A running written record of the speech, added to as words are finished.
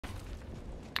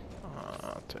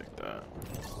I'll take that.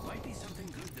 Might be something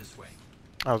good this way.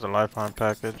 That was a lifeline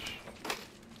package.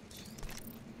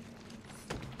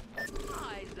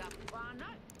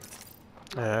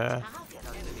 Yeah.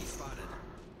 Enemy spotted.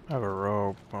 I have a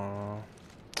rope. I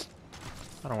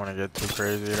don't want to get too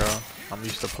crazy though. I'm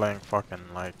used to playing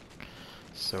fucking like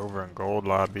silver and gold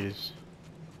lobbies.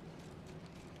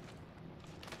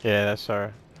 Yeah, that's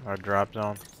our drop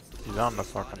zone. He's on the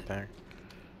fucking thing.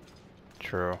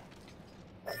 True.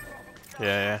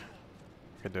 Yeah.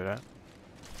 Could do that.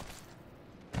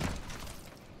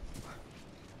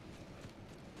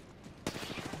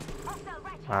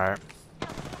 Alright.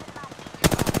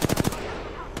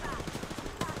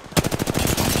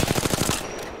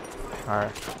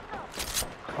 Alright.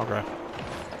 Okay.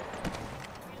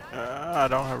 I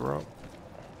don't have rope.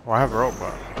 Well, I have rope,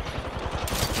 but...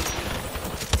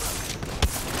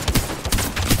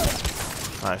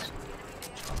 Nice.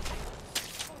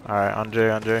 Alright, on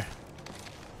J.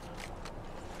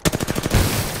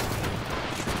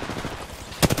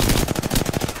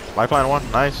 Lifeline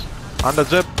 1, nice. On the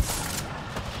zip.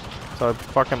 It's a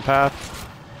fucking path.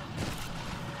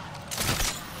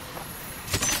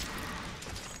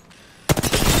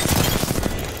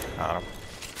 Got him.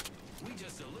 We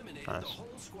just eliminated Nice. the whole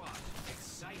squad.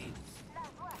 Exciting.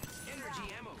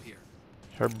 Energy ammo here.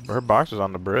 Her box is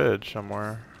on the bridge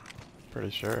somewhere. Pretty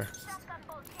sure.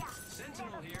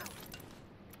 Sentinel here.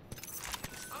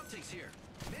 Optics here.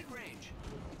 Mid-range.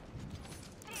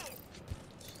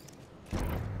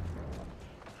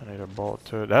 I need a bolt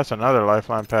too. That's another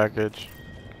lifeline package.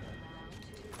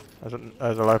 There's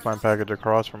a lifeline package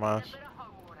across from us.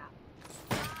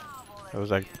 It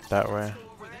was like that way.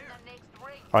 Over there.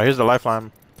 Oh, here's the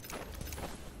lifeline.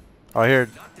 Oh, here.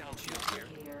 Knockdown shield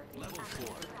here. Level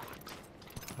 4.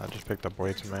 I just picked up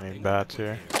way too many bats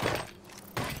here.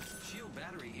 Shield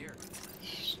battery here.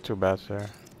 There's 2 bats there.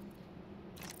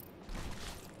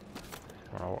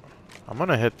 Oh, I'm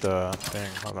gonna hit the thing.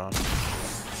 Hold on.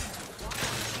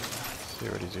 See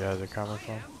where these guys are coming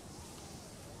from.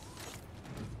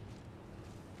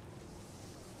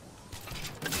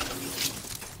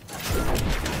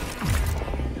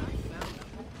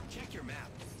 Check your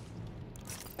map.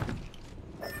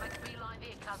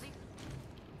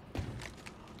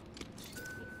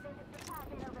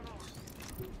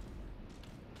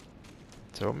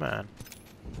 So man.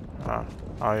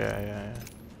 Oh yeah.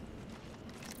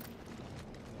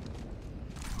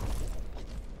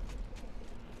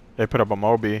 They put up a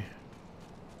Moby.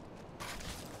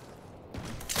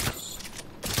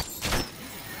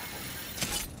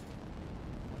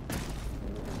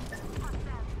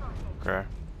 Okay.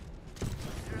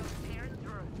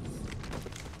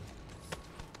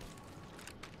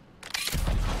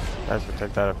 You guys can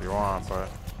take that if you want, but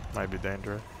it might be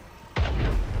dangerous.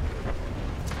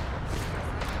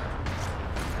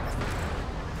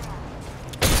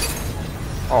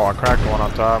 Oh, I cracked one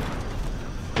on top.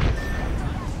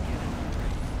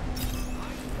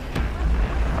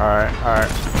 Alright.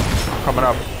 I'm coming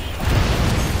up.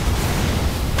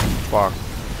 Fuck.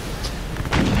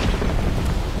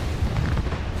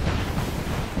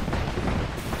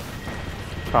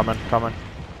 Coming.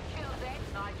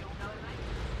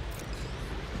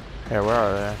 Hey, where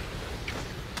are they?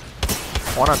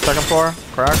 One on second floor.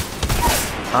 Crack.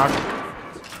 Knock.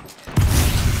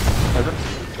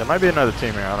 There might be another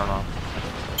team here, I don't know.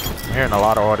 I'm hearing a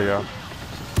lot of audio.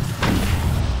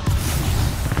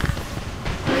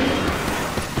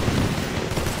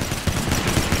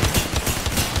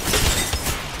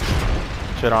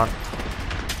 Shit on.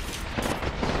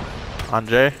 On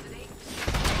J.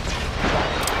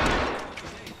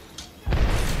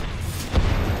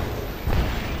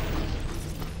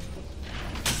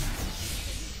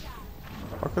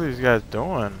 What are these guys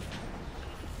doing?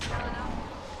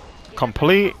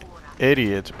 Complete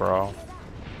idiots, bro.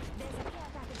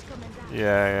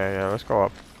 Yeah. Let's go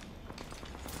up.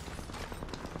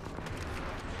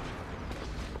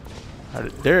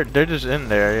 They're just in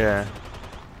there, yeah.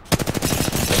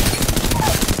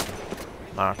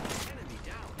 Nah.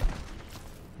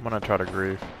 I'm gonna try to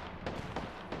grief.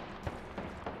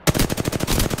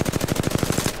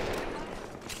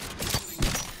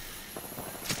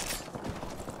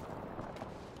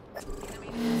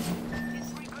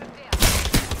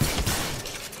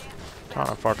 Trying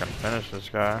to fucking finish this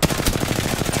guy.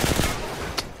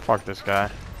 Fuck this guy.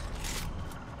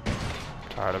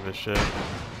 Tired of this shit.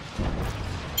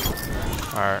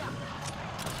 Alright.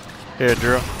 Here,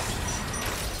 Drew.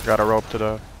 Got a rope to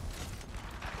the...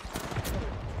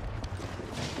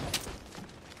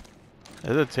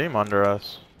 There's a team under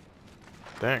us.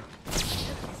 Dang.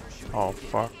 Oh,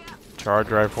 fuck. Charge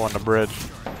rifle on the bridge.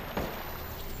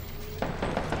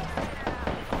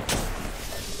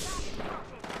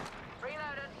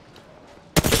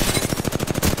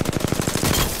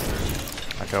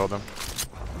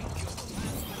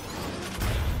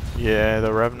 Yeah,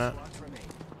 the Revenant.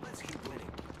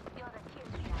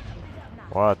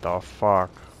 What the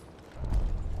fuck?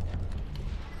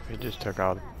 He just took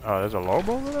out. Oh, there's a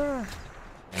Lobo over there?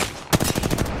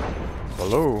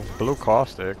 Blue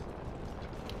caustic.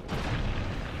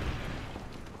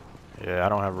 Yeah, I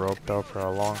don't have rope though for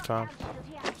a long time.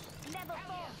 I'll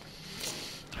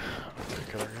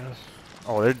take it, I guess.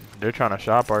 Oh, they're trying to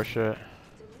shop our shit.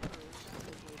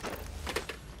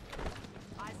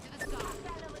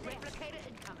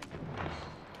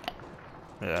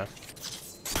 Yeah.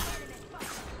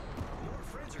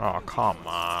 Oh, come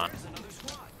on.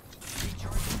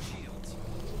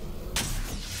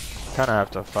 Kinda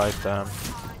have to fight them.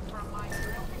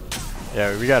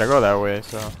 Yeah, we gotta go that way,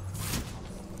 so.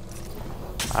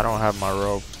 I don't have my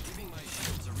rope.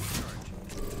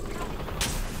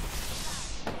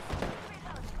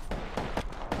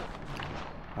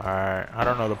 Alright, I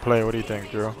don't know the play. What do you think,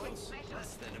 Drew?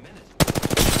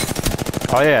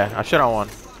 Oh yeah, I shit on one.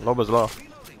 Loba's low.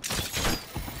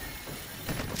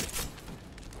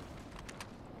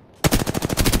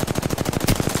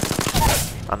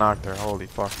 I knocked her. Holy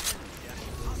fuck.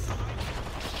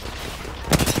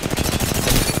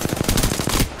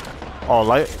 Oh,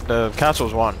 the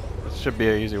castle's won. This should be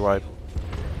an easy wipe.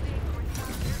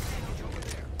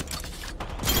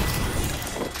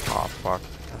 Oh fuck.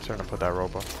 I'm starting to put that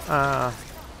rope up.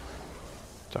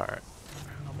 It's alright.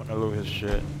 I'm gonna loot his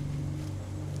shit.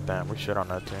 Damn, we shit on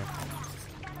that team.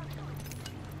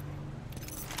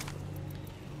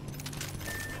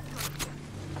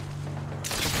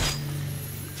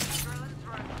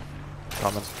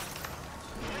 Coming.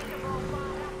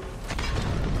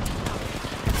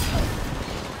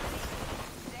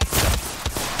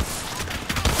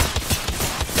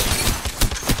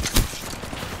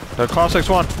 The caustic's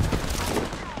one.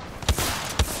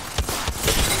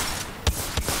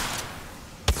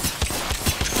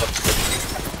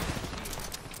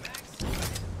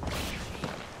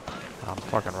 I'm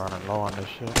fucking running low on this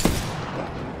shit. Okay,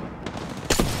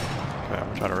 I'm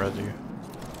gonna try to res you.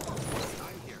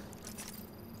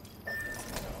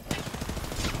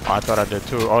 Oh, I thought I did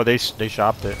too. Oh, they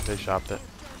shopped it. They shopped it.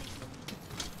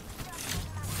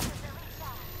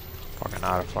 Fucking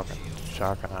out of fucking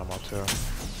shotgun ammo too.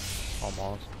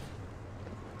 Almost.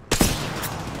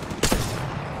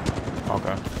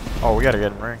 Okay. Oh, we gotta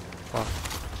get in ring. Fuck.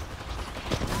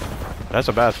 That's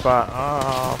a bad spot.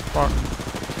 Oh, fuck.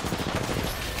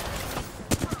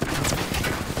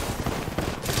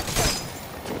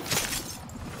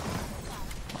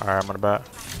 Alright, I'm gonna bat.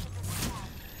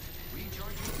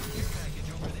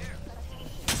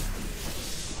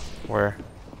 Where?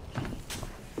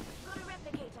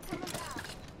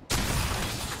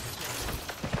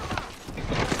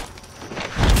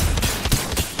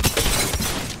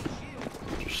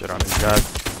 Shit on these guys.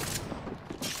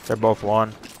 They're both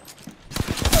one.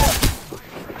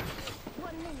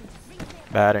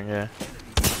 Batting, yeah.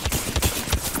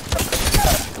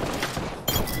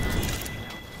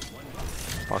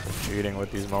 Fucking cheating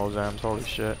with these Mozams, holy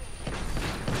shit.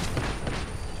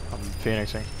 I'm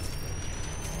phoenixing.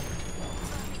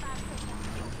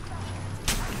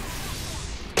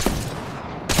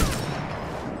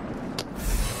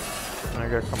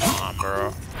 Nigga, come on,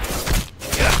 bro.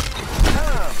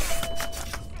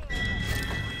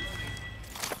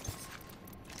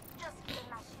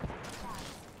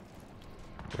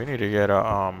 We need to get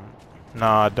a,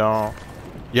 nah, don't.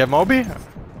 You have Moby?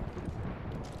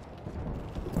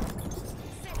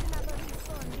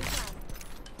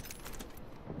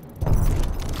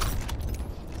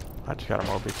 I just got a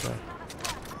Moby too.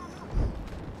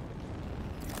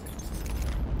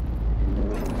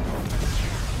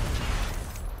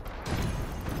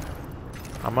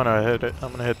 I'm gonna hit it.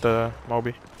 I'm gonna hit the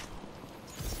Moby.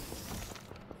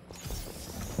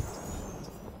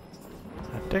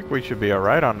 I think we should be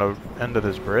alright on the end of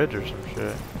this bridge or some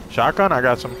shit. Shotgun? I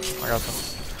got some. I got some.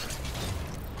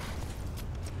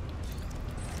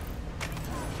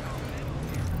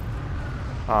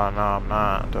 Oh no, I'm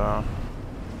not.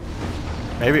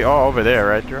 Maybe. Oh, over there,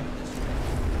 right, Drew?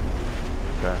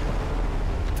 Okay.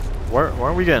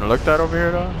 Weren't we getting looked at over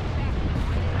here though?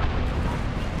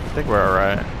 I think we're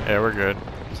alright. Yeah, we're good.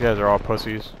 These guys are all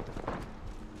pussies.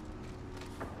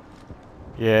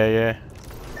 Yeah, yeah.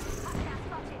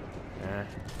 Yeah.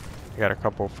 We got a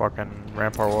couple fucking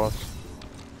rampart walls.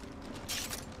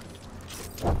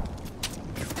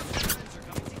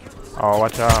 Oh,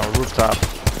 watch out. Rooftop.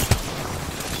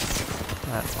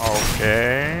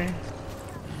 Okay.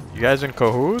 You guys in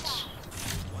cahoots?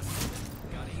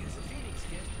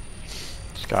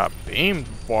 Just got beamed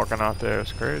walking out there.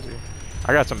 It's crazy.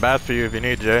 I got some bats for you if you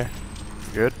need, Jay.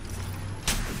 Good?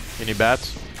 You need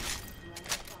bats?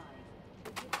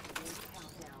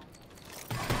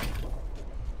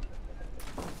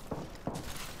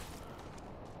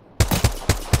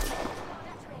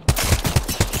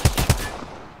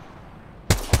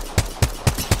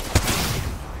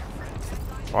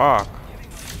 Fuck.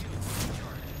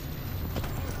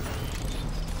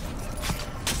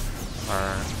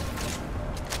 Alright.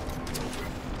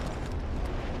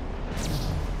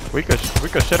 We could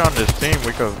shit on this team.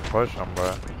 We could push them,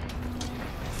 but.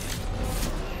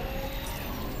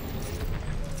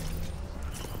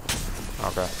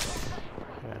 Okay.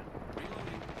 Yeah.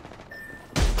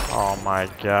 Oh my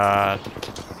god.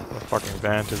 The fucking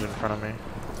Vantage in front of me.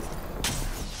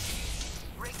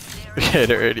 Yeah,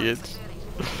 they're idiots.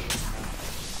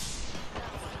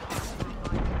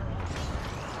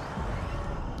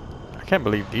 I can't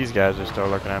believe these guys are still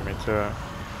looking at me too.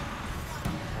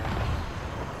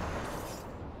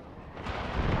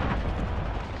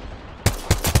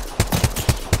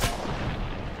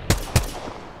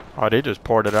 Oh, they just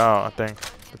poured it out, I think.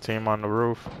 The team on the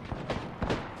roof.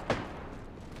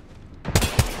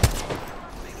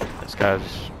 This guy's...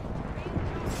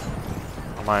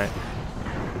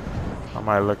 I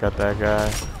might look at that guy.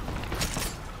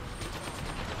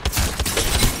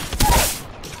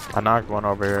 I knocked one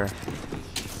over here.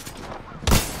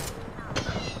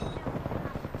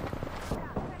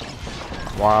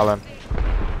 I'm wildin'.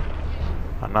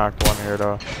 I knocked one here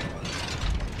though.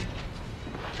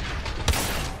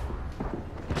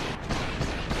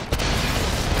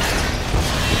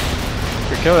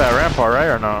 We kill that rampart, right,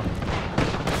 or no?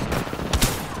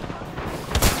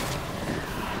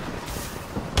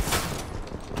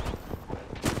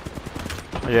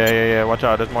 Yeah. Watch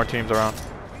out. There's more teams around.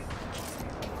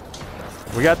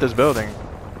 We got this building.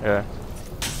 Yeah.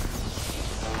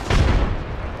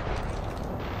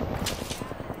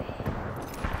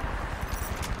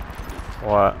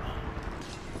 What?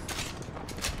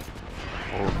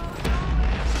 Oh.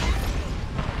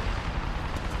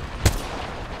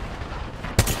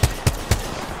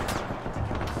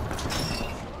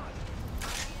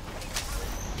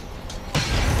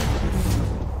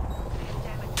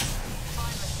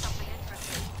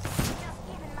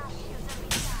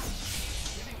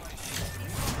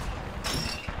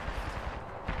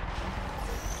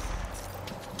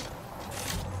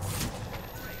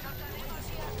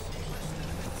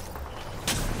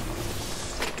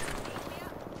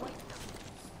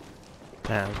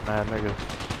 Damn, there's mad niggas.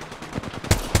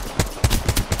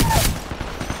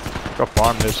 Go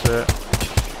farm this shit.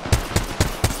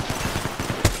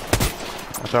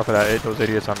 Watch out for that, those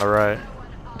idiots on the right.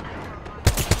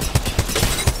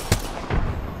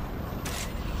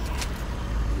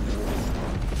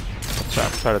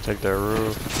 Try to take their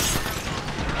roof.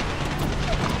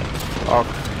 Oh,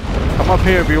 come up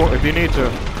here if you need to.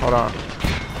 Hold on.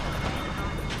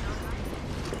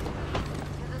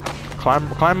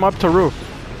 Climb up to roof.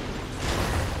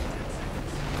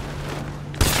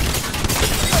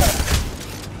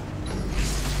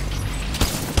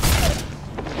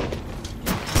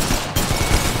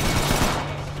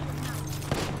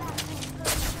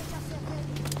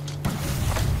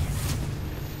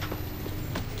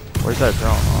 Where's that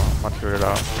drone? Oh, I'm gonna figure it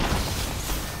out.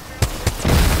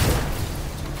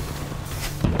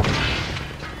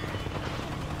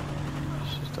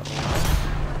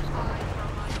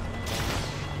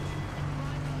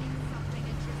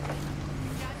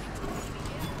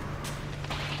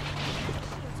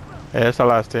 Yeah, it's the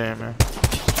last team, man.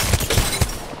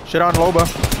 Shit on Loba.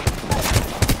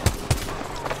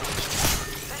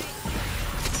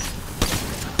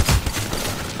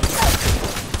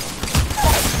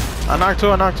 I knocked two.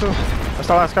 That's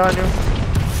the last guy I knew.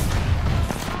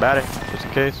 Batting, just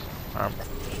in case.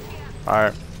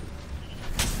 Alright.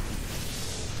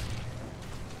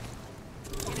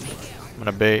 I'm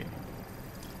gonna bait.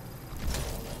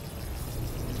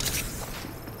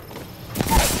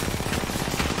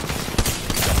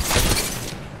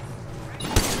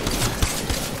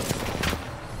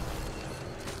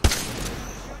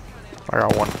 I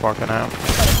got one fucking amp.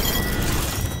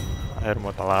 I hit him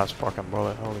with the last fucking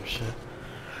bullet. Holy shit.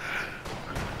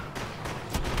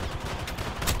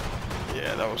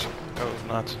 Yeah, that was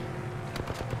nuts.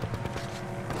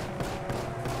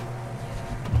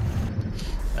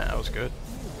 Yeah, that was good.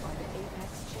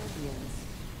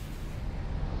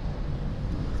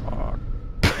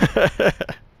 Fuck.